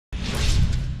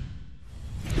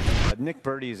Nick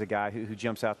Burdi is a guy who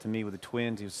jumps out to me with the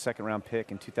Twins. He was a second-round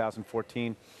pick in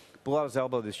 2014. Blew out his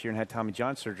elbow this year and had Tommy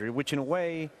John surgery, which in a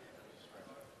way,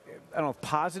 I don't know if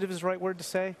positive is the right word to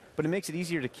say, but it makes it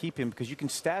easier to keep him because you can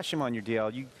stash him on your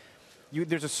DL.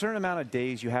 There's a certain amount of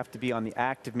days you have to be on the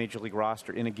active Major League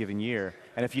roster in a given year,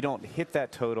 and if you don't hit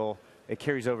that total, it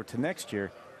carries over to next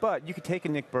year. But you could take a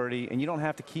Nick Burdi, and you don't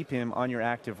have to keep him on your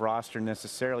active roster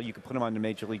necessarily. You could put him on the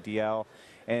Major League DL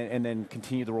and then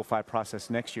continue the Rule 5 process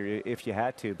next year if you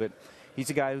had to. But he's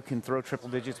a guy who can throw triple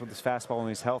digits with his fastball when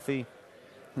he's healthy.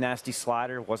 Nasty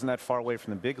slider, wasn't that far away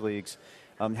from the big leagues.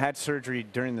 Had surgery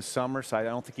during the summer, so I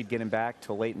don't think you'd get him back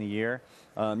till late in the year.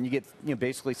 You get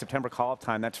basically September call-up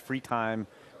time. That's free time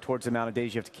towards the amount of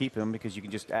days you have to keep him because you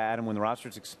can just add him when the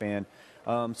rosters expand.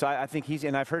 So I think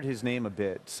and I've heard his name a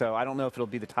bit, so I don't know if it'll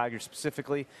be the Tigers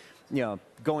specifically.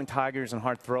 Going Tigers and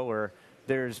hard thrower,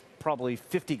 there's probably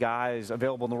 50 guys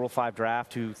available in the Rule 5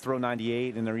 draft who throw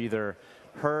 98 and they're either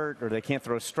hurt or they can't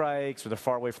throw strikes or they're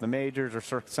far away from the majors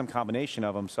or some combination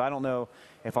of them. So I don't know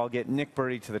if I'll get Nick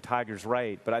Burdi to the Tigers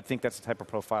right, but I think that's the type of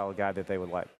profile of guy that they would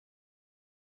like.